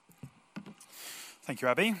Thank you,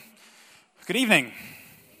 Abby. Good evening.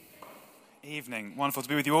 Evening. Wonderful to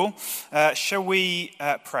be with you all. Shall we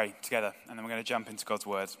pray together? And then we're going to jump into God's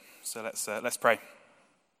word. So let's pray.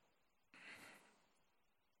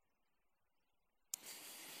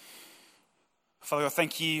 Father God,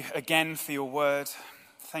 thank you again for your word.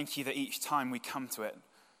 Thank you that each time we come to it,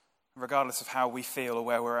 regardless of how we feel or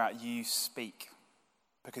where we're at, you speak,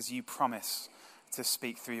 because you promise to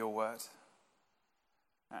speak through your word.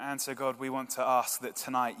 And so, God, we want to ask that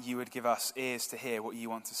tonight you would give us ears to hear what you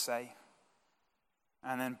want to say,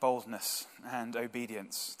 and then boldness and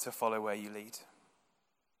obedience to follow where you lead.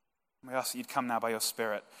 We ask that you'd come now by your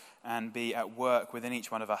Spirit and be at work within each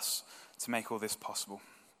one of us to make all this possible.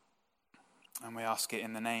 And we ask it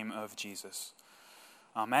in the name of Jesus.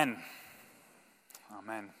 Amen.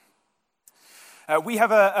 Amen. We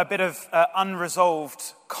have a bit of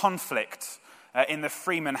unresolved conflict in the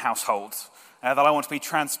Freeman household that I want to be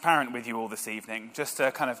transparent with you all this evening, just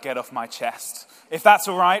to kind of get off my chest. If that's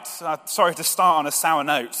all right, sorry to start on a sour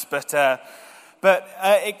note, but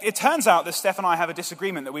it turns out that Steph and I have a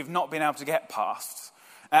disagreement that we've not been able to get past.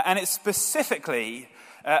 And it's specifically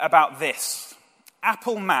about this: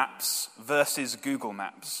 Apple Maps versus Google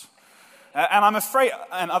Maps. And I'm afraid,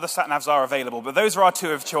 and other sat-navs are available, but those are our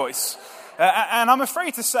two of choice. And I'm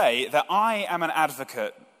afraid to say that I am an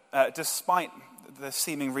advocate, despite the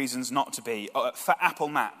seeming reasons not to be, for Apple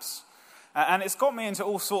Maps. And it's got me into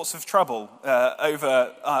all sorts of trouble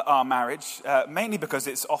over our marriage, mainly because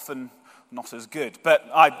it's often not as good. But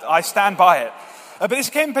I stand by it. But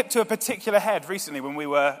this came to a particular head recently when we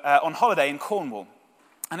were on holiday in Cornwall.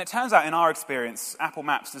 And it turns out, in our experience, Apple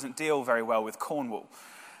Maps doesn't deal very well with Cornwall.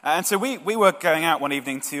 And so we were going out one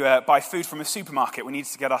evening to buy food from a supermarket. We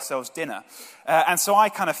needed to get ourselves dinner. And so I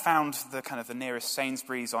kind of found the nearest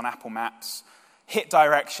Sainsbury's on Apple Maps, hit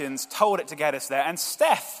directions, told it to get us there. And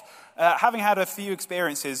Steph, having had a few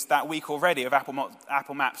experiences that week already of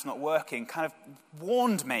Apple Maps not working, kind of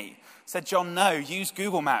warned me, said, "John, no, use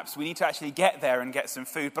Google Maps. We need to actually get there and get some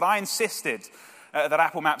food." But I insisted that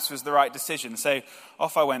Apple Maps was the right decision. So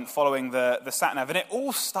off I went, following the sat-nav. And it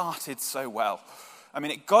all started so well. I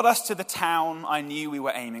mean, it got us to the town I knew we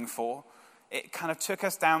were aiming for. It kind of took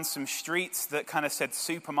us down some streets that kind of said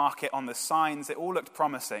supermarket on the signs. It all looked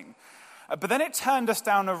promising. But then it turned us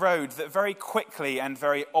down a road that very quickly and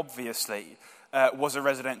very obviously was a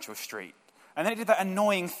residential street. And then it did that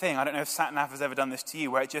annoying thing, I don't know if sat-nav has ever done this to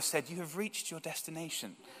you, where it just said, "You have reached your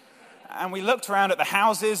destination." And we looked around at the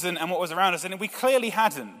houses and what was around us, and we clearly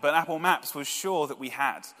hadn't, but Apple Maps was sure that we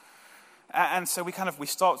had. And so we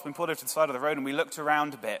stopped, we pulled over to the side of the road, and we looked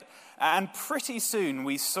around a bit. And pretty soon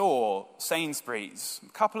we saw Sainsbury's,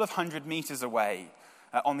 a couple of 100 meters away,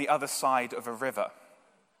 on the other side of a river.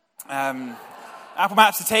 Apple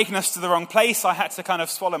Maps had taken us to the wrong place. I had to kind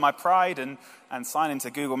of swallow my pride and sign into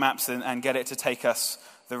Google Maps and get it to take us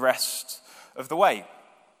the rest of the way.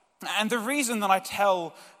 And the reason that I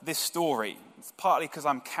tell this story is partly because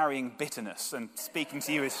I'm carrying bitterness, and speaking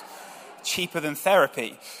to you is cheaper than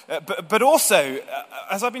therapy. But also,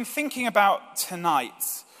 as I've been thinking about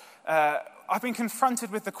tonight, I've been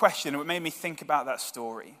confronted with the question that made me think about that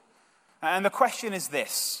story. And the question is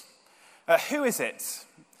this: who is it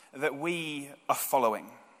that we are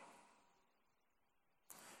following?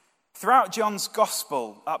 Throughout John's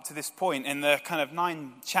gospel up to this point, in the kind of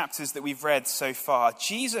 9 chapters that we've read so far,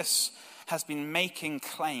 Jesus has been making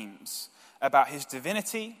claims about his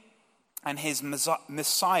divinity and his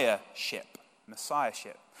messiahship.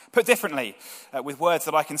 Put differently, with words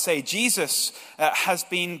that I can say, Jesus has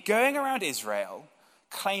been going around Israel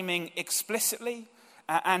claiming explicitly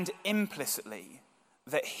and implicitly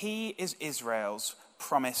that he is Israel's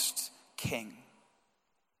promised king,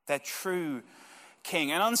 their true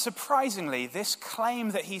king. And unsurprisingly, this claim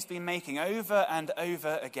that he's been making over and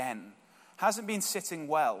over again hasn't been sitting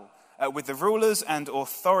well with the rulers and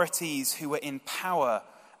authorities who were in power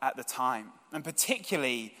at the time, and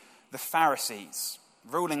particularly the Pharisees,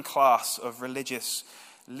 ruling class of religious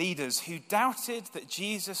leaders who doubted that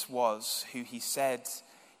Jesus was who he said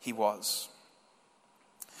he was.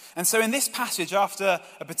 And so in this passage, after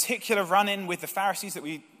a particular run-in with the Pharisees that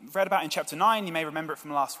we read about in chapter 9, you may remember it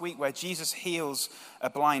from last week, where Jesus heals a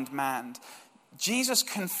blind man, Jesus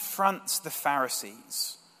confronts the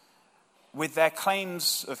Pharisees with their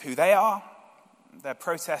claims of who they are, their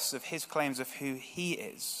protests of his claims of who he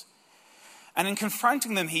is. And in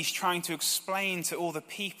confronting them, he's trying to explain to all the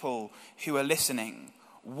people who are listening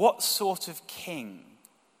what sort of king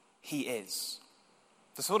he is,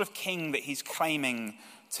 the sort of king that he's claiming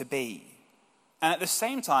to be. And at the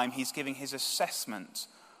same time, he's giving his assessment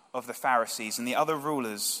of the Pharisees and the other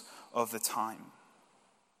rulers of the time.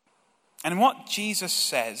 And in what Jesus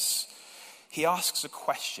says, he asks a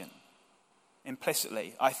question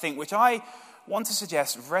implicitly, I think, which I want to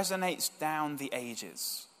suggest resonates down the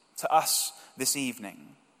ages to us this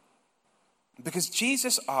evening. Because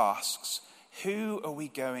Jesus asks, who are we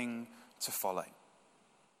going to follow?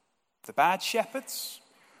 The bad shepherds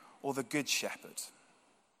or the good shepherd?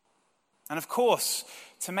 And of course,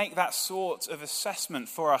 to make that sort of assessment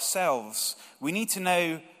for ourselves, we need to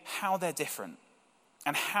know how they're different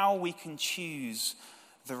and how we can choose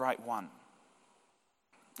the right one.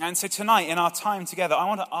 And so tonight, in our time together, I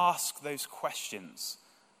want to ask those questions.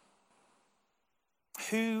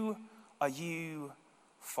 Who are you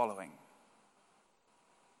following?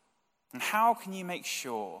 And how can you make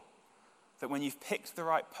sure that when you've picked the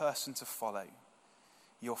right person to follow,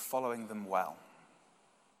 you're following them well?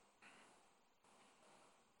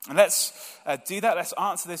 And let's do that. Let's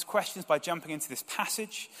answer those questions by jumping into this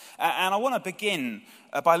passage. And I want to begin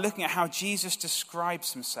by looking at how Jesus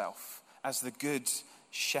describes himself as the good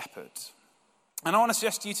shepherd. And I want to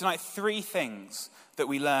suggest to you tonight 3 things that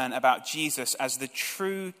we learn about Jesus as the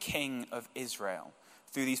true King of Israel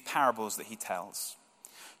through these parables that he tells.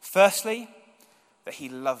 Firstly, that he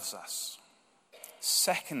loves us.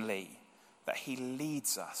 Secondly, that he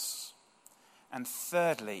leads us. And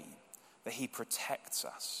thirdly, that he protects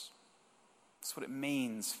us. That's what it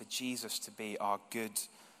means for Jesus to be our good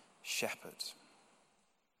shepherd.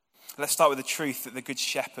 Let's start with the truth that the good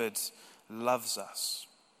shepherd loves us.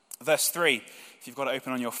 Verse 3, if you've got it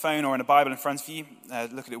open on your phone or in a Bible in front of you,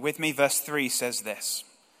 look at it with me. Verse 3 says this: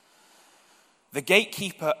 "The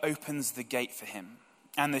gatekeeper opens the gate for him,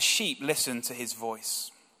 and the sheep listen to his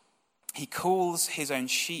voice. He calls his own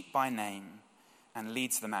sheep by name and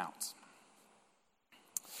leads them out."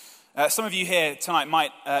 Some of you here tonight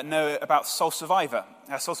might know about Soul Survivor.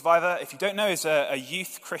 Soul Survivor, if you don't know, is a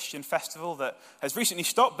youth Christian festival that has recently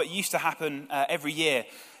stopped but used to happen every year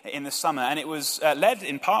in the summer. And it was led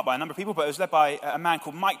in part by a number of people, but it was led by a man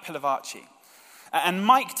called Mike Pilavachi. And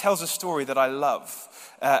Mike tells a story that I love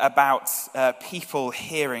about people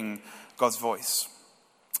hearing God's voice.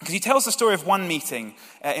 Because he tells the story of one meeting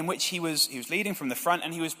in which he was leading from the front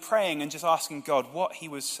and he was praying and just asking God what he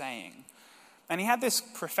was saying. And he had this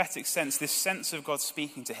prophetic sense, this sense of God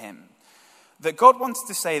speaking to him, that God wanted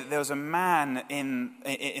to say that there was a man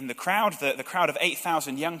in the crowd, the crowd of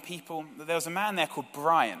 8,000 young people, that there was a man there called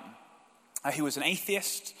Brian, who was an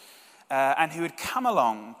atheist, and who had come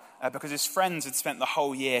along because his friends had spent the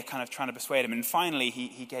whole year kind of trying to persuade him, and finally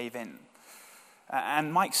he gave in.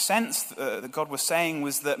 And Mike's sense that God was saying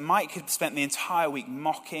was that Mike had spent the entire week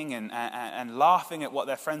mocking and laughing at what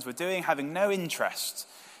their friends were doing, having no interest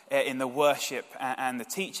in the worship and the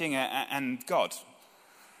teaching and God.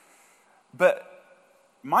 But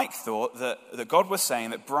Mike thought that God was saying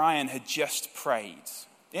that Brian had just prayed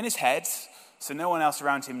in his head, so no one else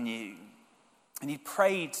around him knew. And he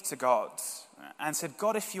prayed to God and said,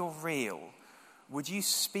 "God, if you're real, would you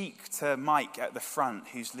speak to Mike at the front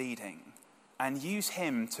who's leading and use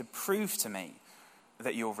him to prove to me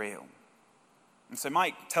that you're real?" And so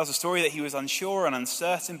Mike tells a story that he was unsure and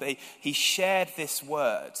uncertain, but he shared this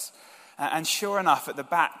word. And sure enough, at the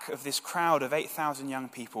back of this crowd of 8,000 young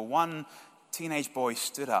people, one teenage boy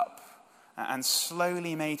stood up and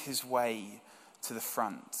slowly made his way to the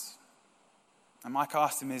front. And Mike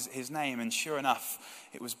asked him his name, and sure enough,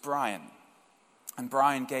 it was Brian. And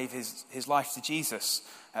Brian gave his life to Jesus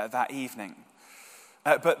that evening.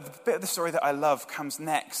 But the bit of the story that I love comes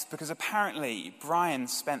next, because apparently Brian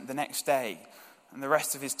spent the next day and the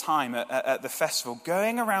rest of his time at the festival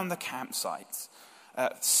going around the campsite,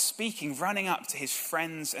 speaking, running up to his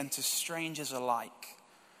friends and to strangers alike.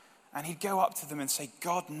 And he'd go up to them and say,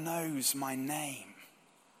 "God knows my name.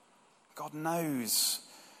 God knows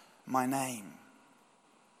my name."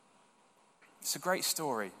 It's a great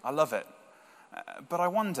story. I love it. But I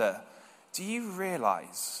wonder, do you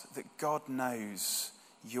realize that God knows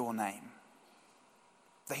your name?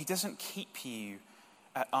 That he doesn't keep you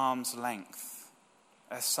at arm's length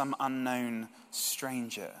as some unknown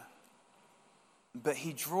stranger, but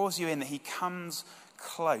he draws you in, that he comes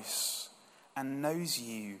close and knows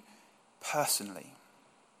you personally.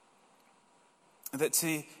 That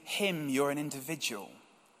to him you're an individual,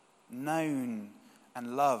 known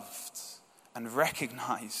and loved and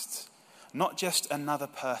recognized, not just another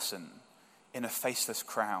person in a faceless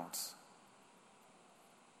crowd.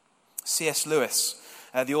 C.S. Lewis,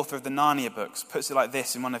 the author of the Narnia books, puts it like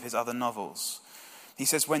this in one of his other novels. He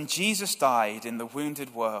says, "When Jesus died in the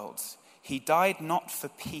wounded world, he died not for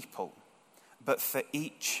people, but for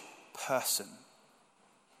each person.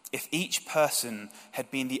 If each person had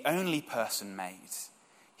been the only person made,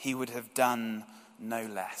 he would have done no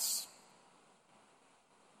less."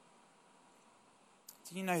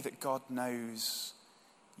 Do you know that God knows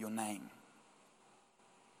your name?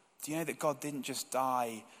 Do you know that God didn't just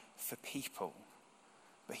die for people,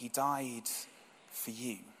 but he died for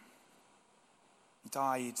you? He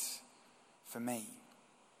died for me.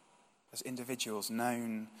 As individuals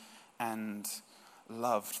known and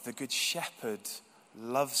loved, the Good Shepherd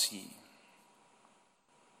loves you.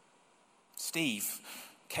 Steve,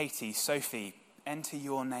 Katie, Sophie, enter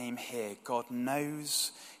your name here. God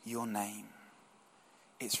knows your name.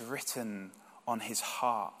 It's written on his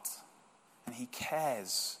heart, and he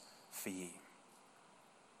cares for you.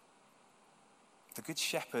 The Good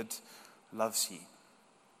Shepherd loves you.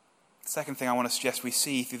 The second thing I want to suggest we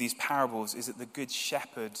see through these parables is that the Good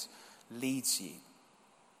Shepherd leads you.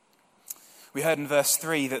 We heard in verse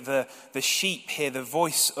 3 that the sheep hear the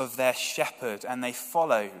voice of their shepherd and they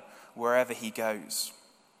follow wherever he goes.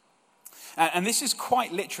 And this is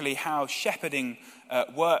quite literally how shepherding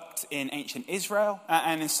worked in ancient Israel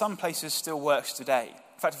and in some places still works today.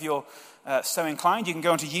 In fact, if you're so inclined, you can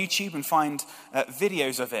go onto YouTube and find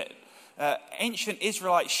videos of it. Ancient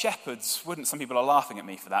Israelite shepherds some people are laughing at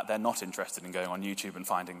me for that. They're not interested in going on YouTube and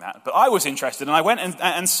finding that. But I was interested, and I went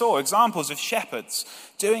and saw examples of shepherds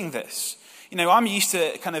doing this. You know, I'm used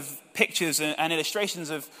to kind of pictures and illustrations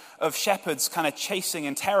of shepherds kind of chasing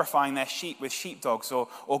and terrifying their sheep with sheepdogs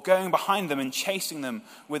or going behind them and chasing them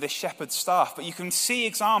with a shepherd's staff. But you can see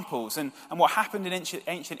examples. And what happened in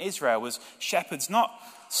ancient Israel was shepherds not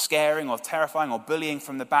scaring or terrifying or bullying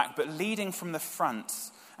from the back, but leading from the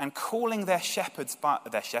front and calling their sheep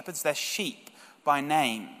by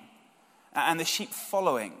name. And the sheep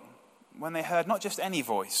following when they heard not just any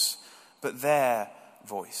voice, but their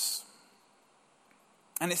voice.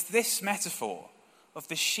 And it's this metaphor of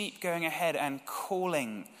the sheep going ahead and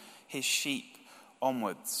calling his sheep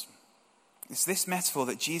onwards. It's this metaphor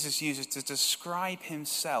that Jesus uses to describe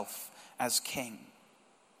himself as king.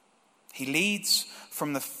 He leads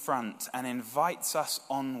from the front and invites us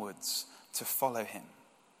onwards to follow him.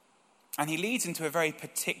 And he leads into a very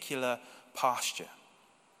particular pasture.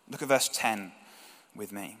 Look at verse 10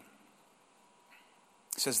 with me.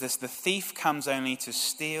 It says this: the thief comes only to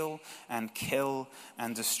steal and kill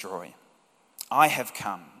and destroy. I have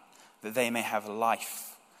come that they may have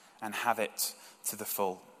life and have it to the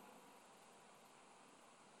full.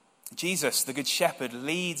 Jesus, the Good Shepherd,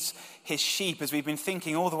 leads his sheep, as we've been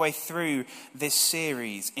thinking all the way through this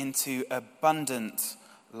series, into abundant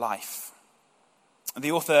life.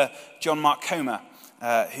 The author John Mark Comer,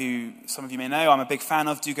 who some of you may know I'm a big fan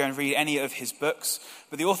of, do go and read any of his books.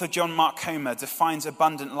 But the author John Mark Comer defines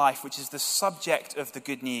abundant life, which is the subject of the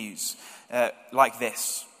good news, like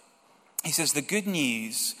this. He says, the good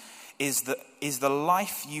news is the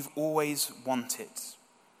life you've always wanted.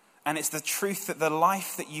 And it's the truth that the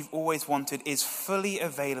life that you've always wanted is fully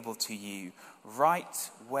available to you right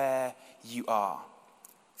where you are,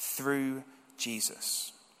 through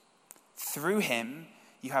Jesus. Through him,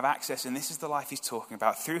 you have access, and this is the life he's talking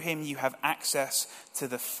about. Through him, you have access to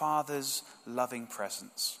the Father's loving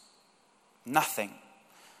presence. Nothing,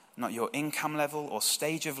 not your income level or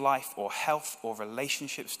stage of life or health or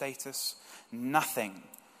relationship status, nothing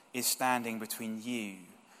is standing between you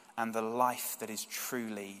and the life that is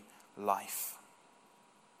truly life.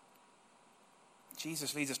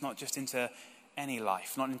 Jesus leads us not just into any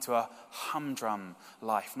life, not into a humdrum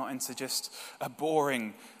life, not into just a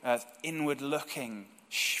boring, inward-looking,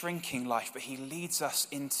 shrinking life, but he leads us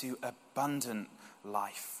into abundant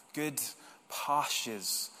life, good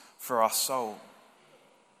pastures for our soul.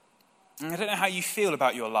 And I don't know how you feel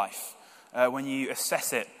about your life when you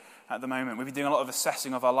assess it at the moment. We've been doing a lot of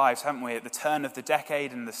assessing of our lives, haven't we, at the turn of the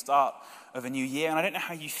decade and the start of a new year. And I don't know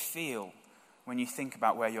how you feel when you think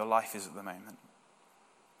about where your life is at the moment.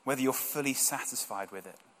 Whether you're fully satisfied with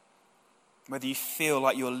it. Whether you feel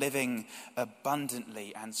like you're living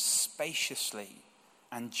abundantly and spaciously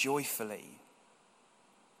and joyfully.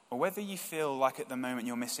 Or whether you feel like at the moment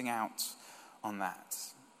you're missing out on that.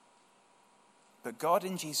 But God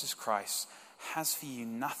in Jesus Christ has for you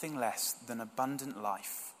nothing less than abundant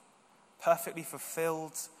life. Perfectly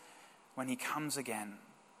fulfilled when he comes again.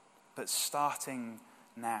 But starting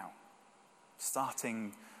now.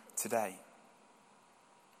 Starting today.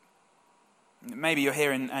 Maybe you're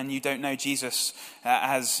here and you don't know Jesus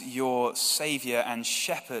as your Saviour and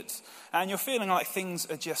Shepherd, and you're feeling like things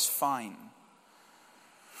are just fine.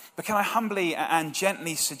 But can I humbly and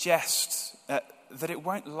gently suggest that it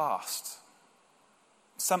won't last?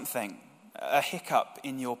 Something, a hiccup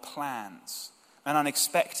in your plans, an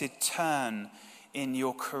unexpected turn in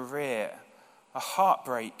your career, a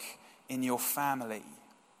heartbreak in your family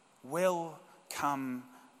will come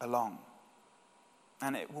along.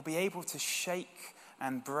 And it will be able to shake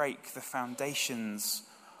and break the foundations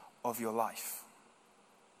of your life?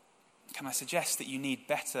 Can I suggest that you need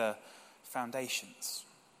better foundations?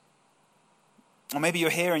 Or maybe you're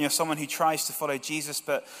here and you're someone who tries to follow Jesus,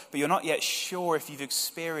 but you're not yet sure if you've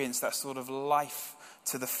experienced that sort of life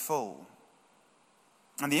to the full.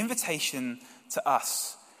 And the invitation to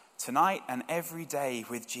us tonight and every day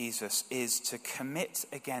with Jesus is to commit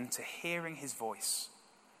again to hearing his voice,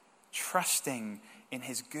 trusting in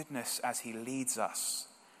his goodness as he leads us,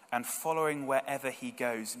 and following wherever he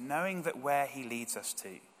goes, knowing that where he leads us to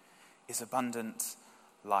is abundant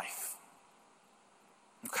life.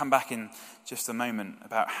 We'll come back in just a moment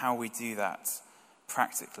about how we do that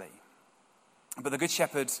practically. But the Good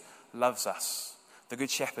Shepherd loves us. The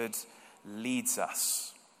Good Shepherd leads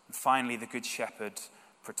us. And finally, the Good Shepherd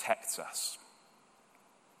protects us.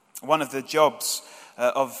 One of the jobs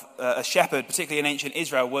of a shepherd, particularly in ancient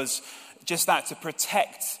Israel, was just that, to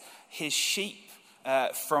protect his sheep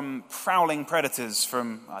from prowling predators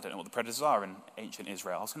from, I don't know what the predators are in ancient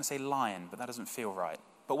Israel. I was going to say lion, but that doesn't feel right.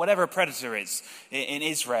 But whatever a predator is in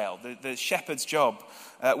Israel, the shepherd's job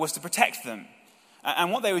was to protect them.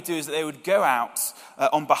 And what they would do is that they would go out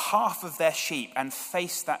on behalf of their sheep and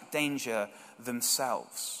face that danger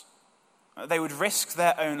themselves. They would risk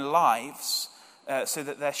their own lives so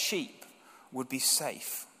that their sheep would be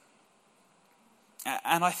safe.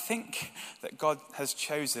 And I think that God has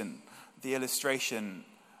chosen the illustration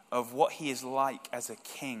of what he is like as a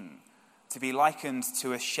king to be likened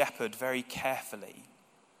to a shepherd very carefully.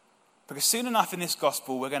 Because soon enough in this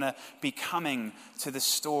gospel, we're going to be coming to the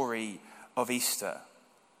story of Easter,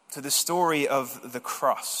 to the story of the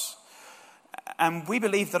cross. And we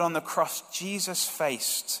believe that on the cross, Jesus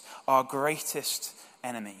faced our greatest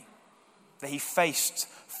enemy. That he faced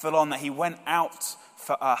full on, that he went out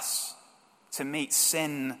for us to meet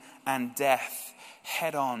sin and death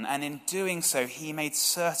head on. And in doing so, he made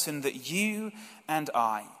certain that you and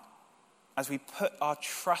I, as we put our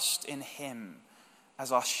trust in him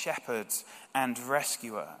as our shepherd and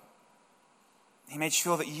rescuer, he made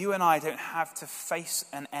sure that you and I don't have to face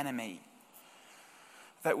an enemy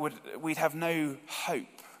that we'd have no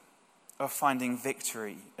hope of finding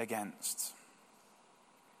victory against.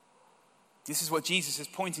 This is what Jesus is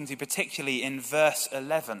pointing to, particularly in verse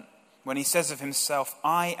 11, when he says of himself,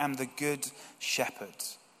 I am the good shepherd.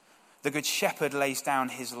 The good shepherd lays down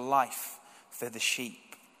his life for the sheep.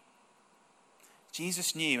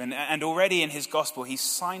 Jesus knew, and already in his gospel, he's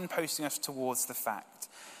signposting us towards the fact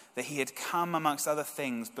that he had come amongst other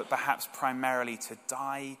things, but perhaps primarily to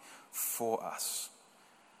die for us.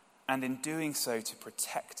 And in doing so, to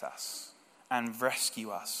protect us and rescue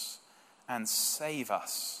us and save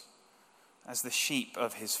us as the sheep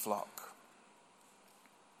of his flock.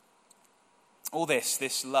 All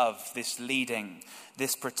this love, this leading,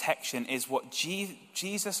 this protection is what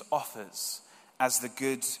Jesus offers as the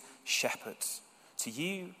good shepherd to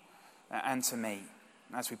you and to me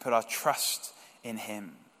as we put our trust in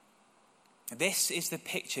him. This is the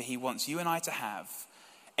picture he wants you and I to have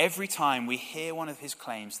every time we hear one of his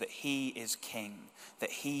claims that he is king,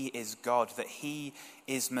 that he is God, that he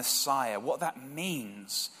is Messiah. What that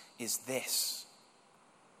means is this: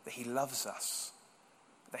 that he loves us,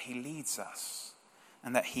 that he leads us,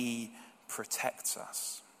 and that he protects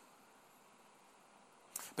us.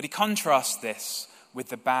 But he contrasts this with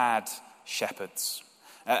the bad shepherds.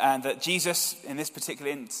 And that Jesus, in this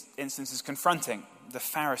particular instance, is confronting the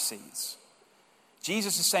Pharisees.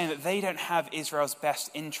 Jesus is saying that they don't have Israel's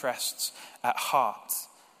best interests at heart.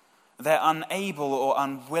 They're unable or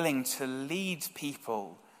unwilling to lead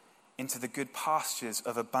people into the good pastures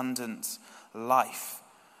of abundant life.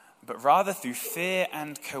 But rather, through fear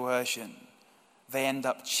and coercion, they end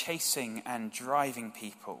up chasing and driving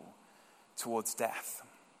people towards death.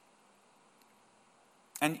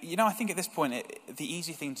 And, I think at this point, the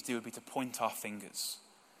easy thing to do would be to point our fingers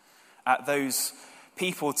at those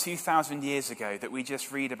people 2,000 years ago that we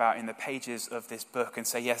just read about in the pages of this book and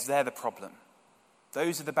say, yes, they're the problem.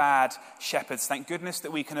 Those are the bad shepherds. Thank goodness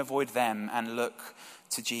that we can avoid them and look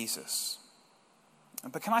to Jesus.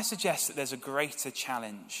 But can I suggest that there's a greater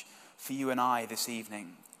challenge for you and I this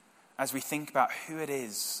evening as we think about who it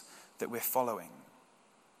is that we're following?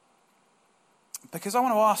 Because I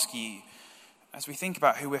want to ask you, as we think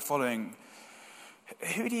about who we're following,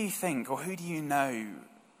 who do you think or who do you know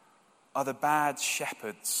are the bad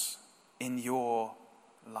shepherds in your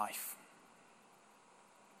life?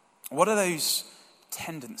 What are those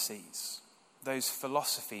tendencies, those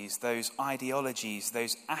philosophies, those ideologies,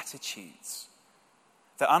 those attitudes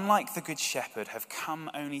that, unlike the Good Shepherd, have come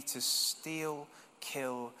only to steal,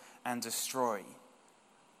 kill, and destroy,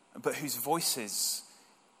 but whose voices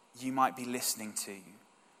you might be listening to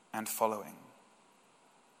and following?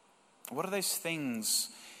 What are those things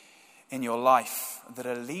in your life that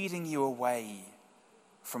are leading you away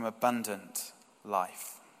from abundant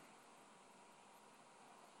life?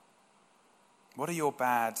 What are your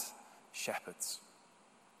bad shepherds?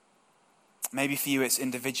 Maybe for you it's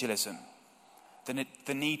individualism,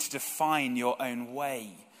 the need to define your own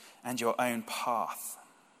way and your own path.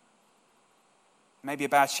 Maybe a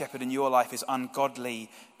bad shepherd in your life is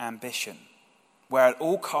ungodly ambition, where at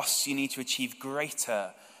all costs you need to achieve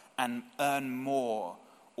greater and earn more,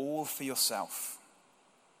 all for yourself.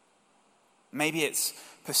 Maybe it's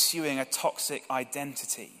pursuing a toxic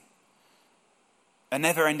identity, a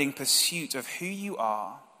never-ending pursuit of who you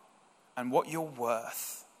are and what you're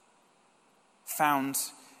worth, found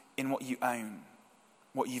in what you own,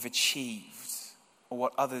 what you've achieved, or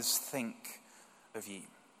what others think of you.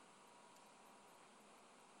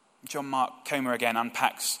 John Mark Comer again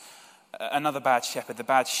unpacks another bad shepherd, the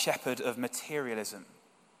bad shepherd of materialism.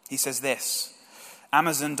 He says this: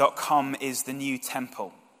 Amazon.com is the new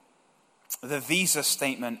temple. The Visa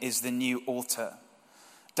statement is the new altar.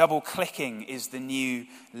 Double-clicking is the new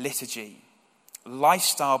liturgy.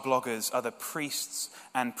 Lifestyle bloggers are the priests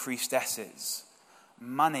and priestesses.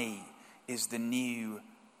 Money is the new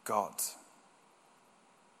God.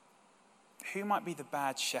 Who might be the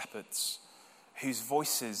bad shepherds whose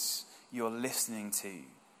voices you're listening to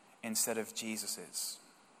instead of Jesus's?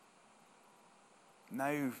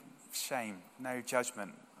 No shame, no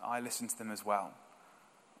judgment. I listen to them as well.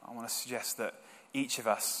 I want to suggest that each of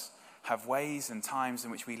us have ways and times in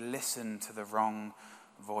which we listen to the wrong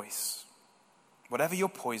voice. Whatever your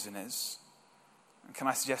poison is, can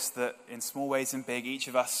I suggest that in small ways and big, each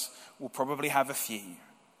of us will probably have a few.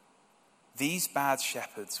 These bad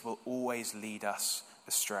shepherds will always lead us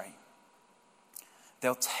astray.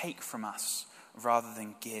 They'll take from us rather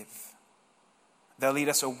than give. They'll lead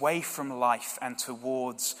us away from life and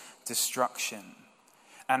towards destruction.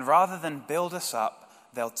 And rather than build us up,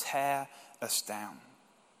 they'll tear us down.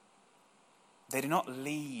 They do not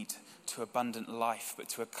lead to abundant life, but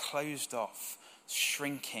to a closed off,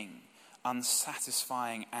 shrinking,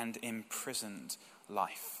 unsatisfying, and imprisoned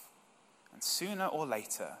life. And sooner or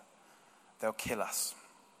later, they'll kill us.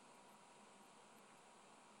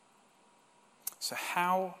 So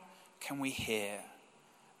how can we hear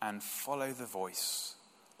and follow the voice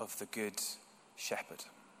of the Good Shepherd?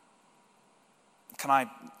 Can I,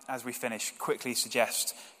 as we finish, quickly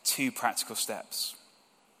suggest 2 practical steps?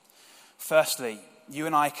 Firstly, you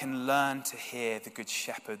and I can learn to hear the Good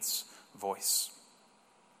Shepherd's voice.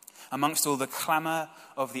 Amongst all the clamour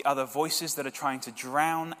of the other voices that are trying to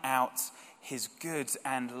drown out his good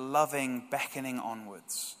and loving beckoning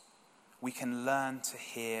onwards, we can learn to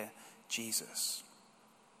hear Jesus.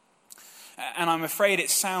 And I'm afraid it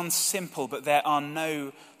sounds simple, but there are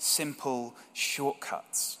no simple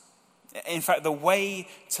shortcuts. In fact, the way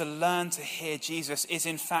to learn to hear Jesus is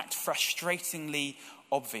in fact frustratingly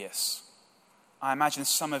obvious. I imagine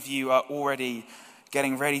some of you are already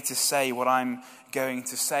getting ready to say what I'm going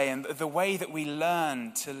to say. And the way that we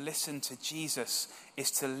learn to listen to Jesus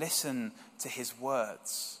is to listen to his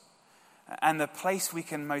words. And the place we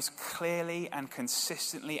can most clearly and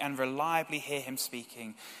consistently and reliably hear him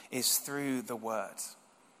speaking is through the word,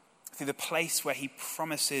 through the place where he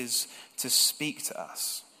promises to speak to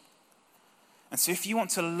us. And so if you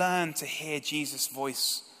want to learn to hear Jesus'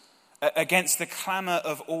 voice against the clamour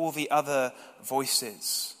of all the other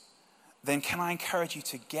voices, then can I encourage you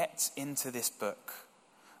to get into this book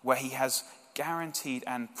where he has guaranteed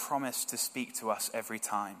and promised to speak to us every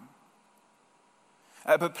time.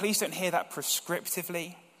 But please don't hear that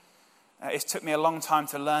prescriptively. It's took me a long time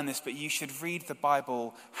to learn this, but you should read the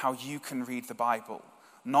Bible how you can read the Bible,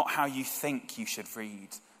 not how you think you should read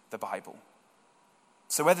the Bible.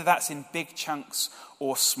 So whether that's in big chunks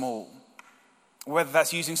or small, whether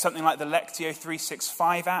that's using something like the Lectio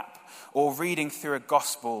 365 app or reading through a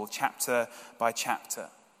gospel chapter by chapter,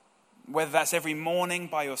 whether that's every morning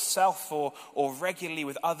by yourself or regularly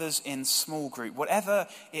with others in small group, whatever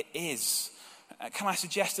it is, can I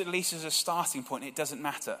suggest at least as a starting point, it doesn't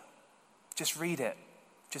matter. Just read it.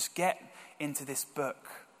 Just get into this book.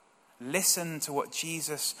 Listen to what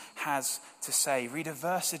Jesus has to say. Read a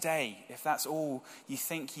verse a day if that's all you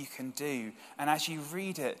think you can do. And as you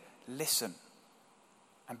read it, listen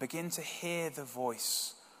and begin to hear the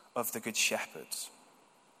voice of the Good Shepherd.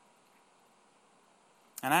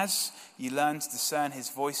 And as you learn to discern his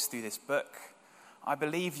voice through this book, I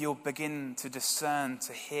believe you'll begin to discern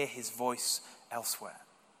to hear his voice elsewhere.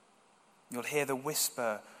 You'll hear the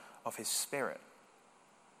whisper of his Spirit.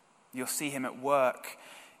 You'll see him at work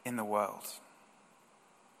in the world.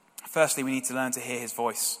 Firstly, we need to learn to hear his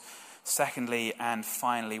voice. Secondly, and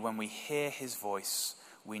finally, when we hear his voice,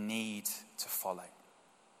 we need to follow.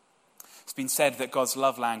 It's been said that God's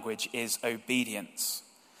love language is obedience.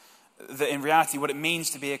 That in reality, what it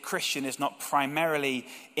means to be a Christian is not primarily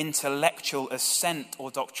intellectual assent or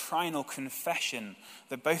doctrinal confession,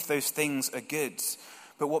 that both those things are good.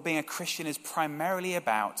 But what being a Christian is primarily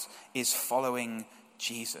about is following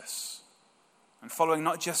Jesus. And following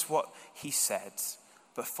not just what he said,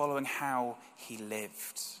 but following how he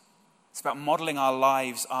lived. It's about modeling our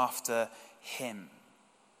lives after him.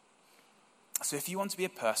 So if you want to be a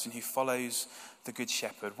person who follows the Good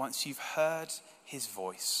Shepherd, once you've heard his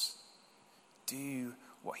voice, do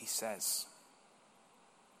what he says.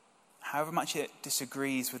 However much it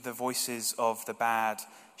disagrees with the voices of the bad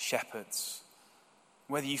shepherds,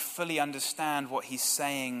 whether you fully understand what he's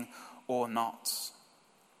saying or not,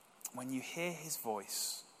 when you hear his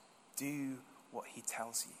voice, do what he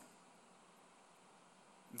tells you.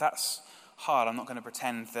 That's hard. I'm not going to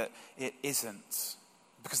pretend that it isn't.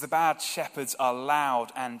 Because the bad shepherds are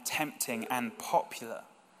loud and tempting and popular.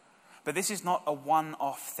 But this is not a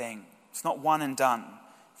one-off thing. It's not one and done.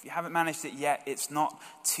 If you haven't managed it yet, it's not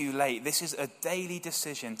too late. This is a daily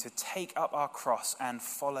decision to take up our cross and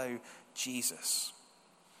follow Jesus.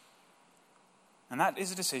 And that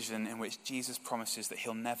is a decision in which Jesus promises that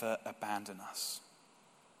he'll never abandon us.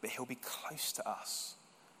 But he'll be close to us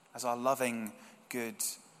as our loving, good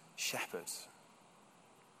shepherd.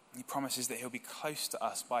 He promises that he'll be close to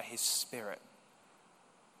us by his Spirit,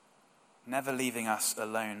 never leaving us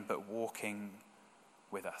alone, but walking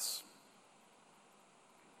with us.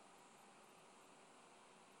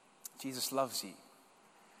 Jesus loves you.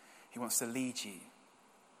 He wants to lead you.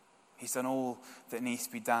 He's done all that needs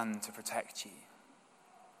to be done to protect you.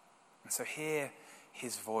 And so hear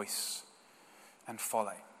his voice and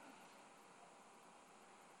follow.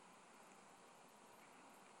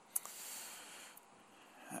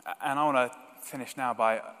 And I want to finish now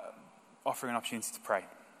by offering an opportunity to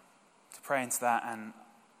pray into that and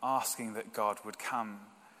asking that God would come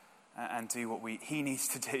and do what he needs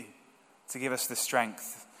to do to give us the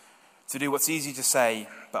strength to do what's easy to say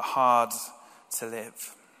but hard to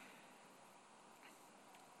live.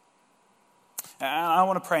 And I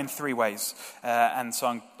want to pray in three ways. And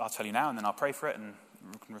so I'll tell you now, and then I'll pray for it, and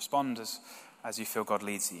you can respond as you feel God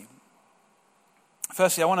leads you.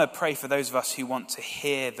 Firstly, I want to pray for those of us who want to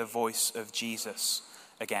hear the voice of Jesus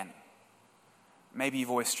again. Maybe you've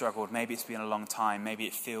always struggled. Maybe it's been a long time. Maybe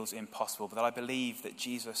it feels impossible. But I believe that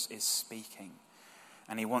Jesus is speaking,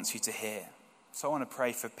 and he wants you to hear. So I want to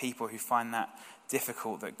pray for people who find that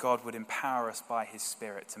difficult, that God would empower us by his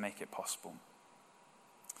Spirit to make it possible.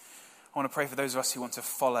 I want to pray for those of us who want to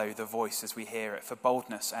follow the voice as we hear it, for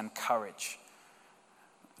boldness and courage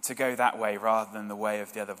to go that way rather than the way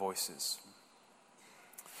of the other voices.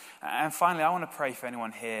 And finally, I want to pray for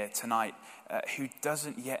anyone here tonight who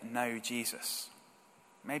doesn't yet know Jesus.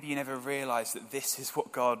 Maybe you never realized that this is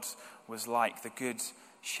what God was like, the Good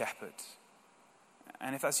Shepherd.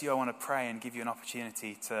 And if that's you, I want to pray and give you an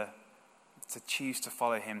opportunity to choose to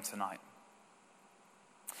follow him tonight.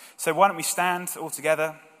 So why don't we stand all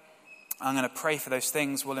together? I'm going to pray for those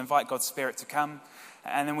things. We'll invite God's Spirit to come.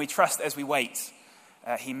 And then we trust as we wait,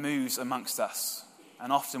 he moves amongst us.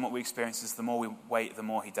 And often what we experience is the more we wait, the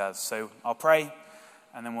more he does. So I'll pray,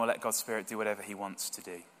 and then we'll let God's Spirit do whatever he wants to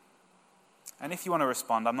do. And if you want to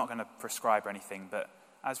respond, I'm not going to prescribe or anything, but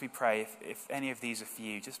as we pray, if any of these are for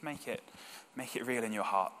you, just make it real in your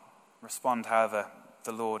heart. Respond however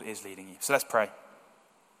the Lord is leading you. So let's pray.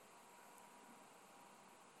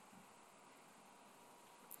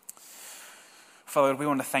 Father, we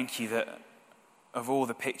want to thank you that of all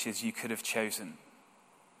the pictures you could have chosen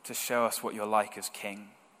to show us what you're like as King,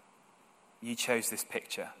 you chose this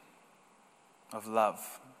picture of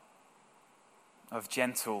love, of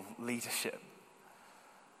gentle leadership,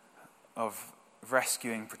 of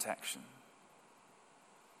rescuing protection.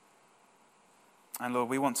 And Lord,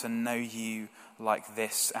 we want to know you like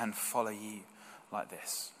this and follow you like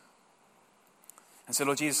this. And so,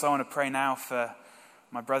 Lord Jesus, I want to pray now for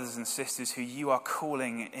my brothers and sisters who you are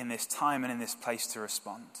calling in this time and in this place to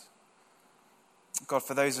respond. God,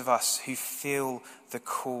 for those of us who feel the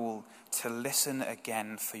call to listen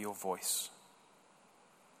again for your voice,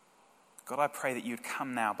 God, I pray that you'd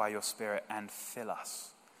come now by your Spirit and fill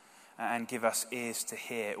us and give us ears to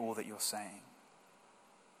hear all that you're saying.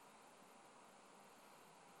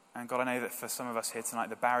 And God, I know that for some of us here tonight,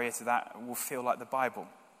 the barrier to that will feel like the Bible.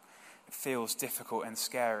 It feels difficult and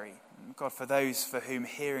scary. God, for those for whom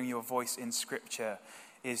hearing your voice in Scripture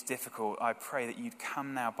is difficult, I pray that you'd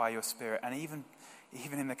come now by your Spirit and even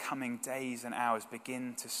even in the coming days and hours,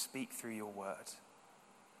 begin to speak through your word?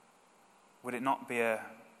 Would it not be a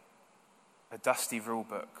dusty rule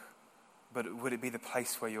book, but would it be the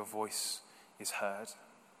place where your voice is heard?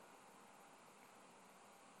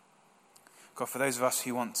 God, for those of us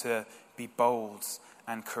who want to be bold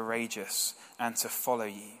and courageous and to follow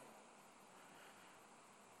you,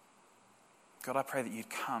 God, I pray that you'd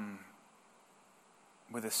come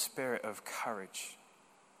with a spirit of courage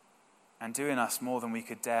and do in us more than we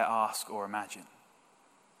could dare ask or imagine.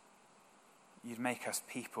 You'd make us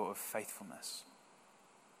people of faithfulness.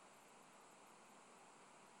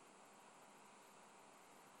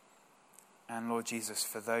 And Lord Jesus,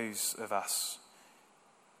 for those of us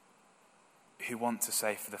who want to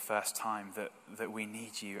say for the first time that we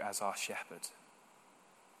need you as our shepherd,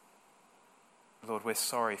 Lord, we're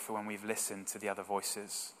sorry for when we've listened to the other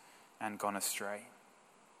voices and gone astray.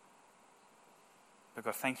 But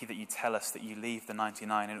God, thank you that you tell us that you leave the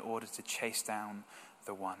 99 in order to chase down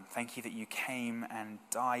the one. Thank you that you came and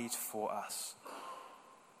died for us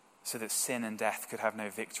so that sin and death could have no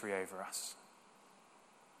victory over us.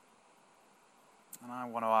 And I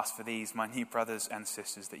want to ask for these, my new brothers and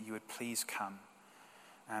sisters, that you would please come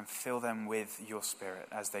and fill them with your spirit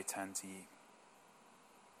as they turn to you.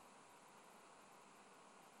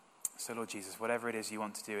 So Lord Jesus, whatever it is you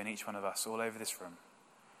want to do in each one of us all over this room,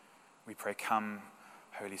 we pray, come,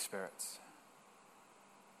 Holy Spirit.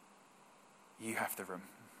 You have the room.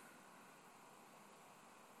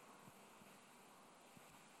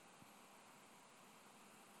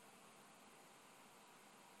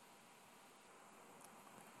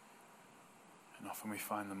 And often we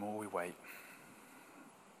find the more we wait,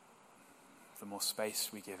 the more space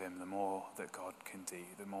we give him, the more that God can do,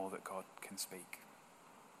 the more that God can speak.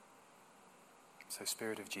 So,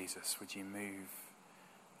 Spirit of Jesus, would you move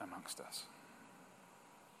amongst us?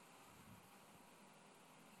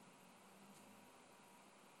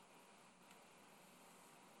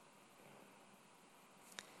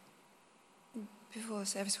 Before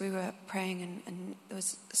service, we were praying, and there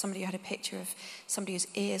was somebody who had a picture of somebody whose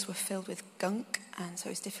ears were filled with gunk, and so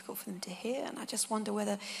it's difficult for them to hear. And I just wonder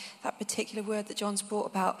whether that particular word that John's brought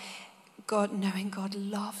about God, knowing God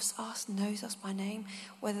loves us, knows us by name,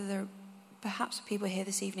 whether there are perhaps people here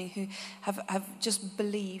this evening who have just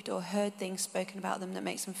believed or heard things spoken about them that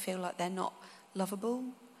makes them feel like they're not lovable,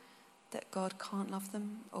 that God can't love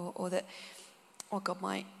them, or that God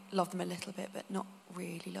might love them a little bit but not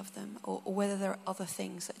really love them, or whether there are other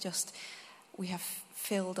things that just we have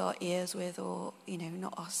filled our ears with, or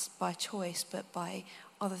not us by choice but by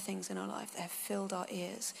other things in our life that have filled our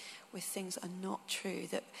ears with things that are not true,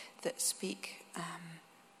 that speak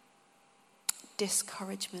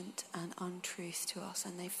discouragement and untruth to us,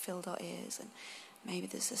 and they've filled our ears. And maybe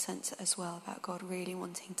there's a sense as well about God really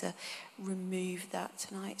wanting to remove that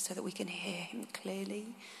tonight so that we can hear him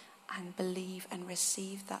clearly and believe and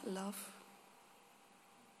receive that love.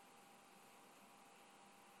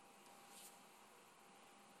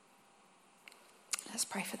 Let's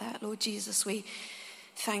pray for that. Lord Jesus, we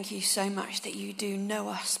thank you so much that you do know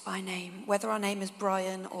us by name. Whether our name is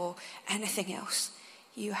Brian or anything else,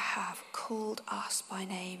 you have called us by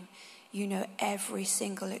name. You know every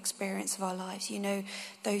single experience of our lives. You know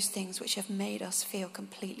those things which have made us feel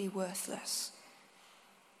completely worthless.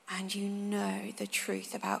 And you know the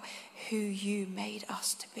truth about who you made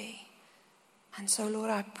us to be. And so, Lord,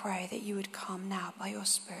 I pray that you would come now by your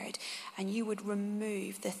Spirit and you would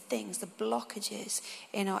remove the things, the blockages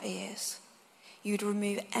in our ears. You would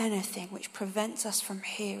remove anything which prevents us from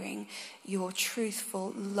hearing your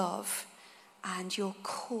truthful love and your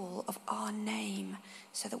call of our name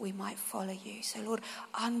so that we might follow you. So, Lord,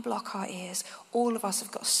 unblock our ears. All of us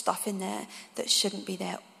have got stuff in there that shouldn't be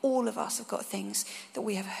there. All of us have got things that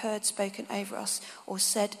we have heard spoken over us or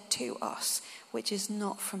said to us which is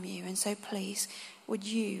not from you. And so please, would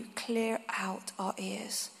you clear out our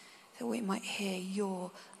ears that we might hear your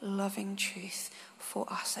loving truth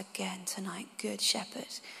for us again tonight. Good Shepherd,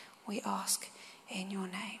 we ask in your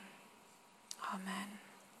name. Amen.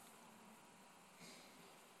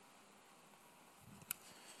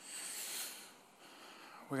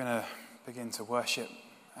 We're going to begin to worship.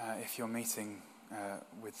 If you're meeting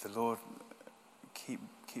with the Lord, keep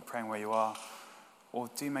praying where you are, or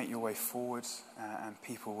do make your way forward, and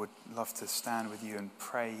people would love to stand with you and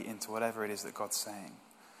pray into whatever it is that God's saying.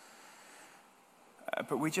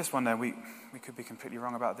 But we just wonder, we could be completely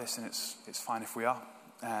wrong about this, and it's fine if we are.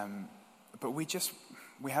 But we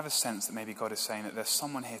have a sense that maybe God is saying that there's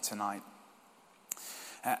someone here tonight,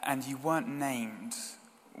 and you weren't named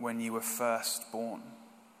when you were first born.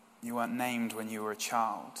 You weren't named when you were a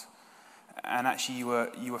child. and actually you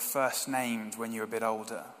were first named when you were a bit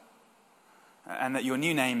older. And that your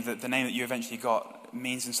new name, the name that you eventually got,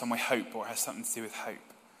 means in some way hope or has something to do with hope.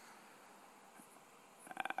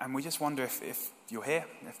 And we just wonder if you're here,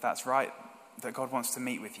 if that's right, that God wants to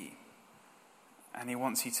meet with you. And he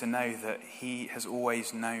wants you to know that he has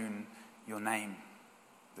always known your name,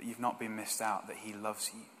 that you've not been missed out, that he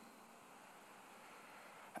loves you.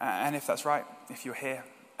 And if that's right, if you're here,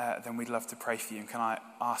 then we'd love to pray for you. And can I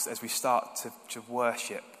ask, as we start to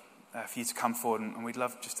worship, for you to come forward, and we'd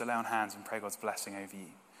love just to lay on hands and pray God's blessing over you.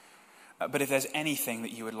 But if there's anything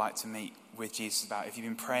that you would like to meet with Jesus about, if you've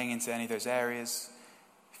been praying into any of those areas,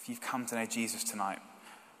 if you've come to know Jesus tonight,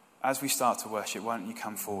 as we start to worship, why don't you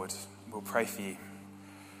come forward? We'll pray for you,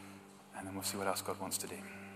 and then we'll see what else God wants to do.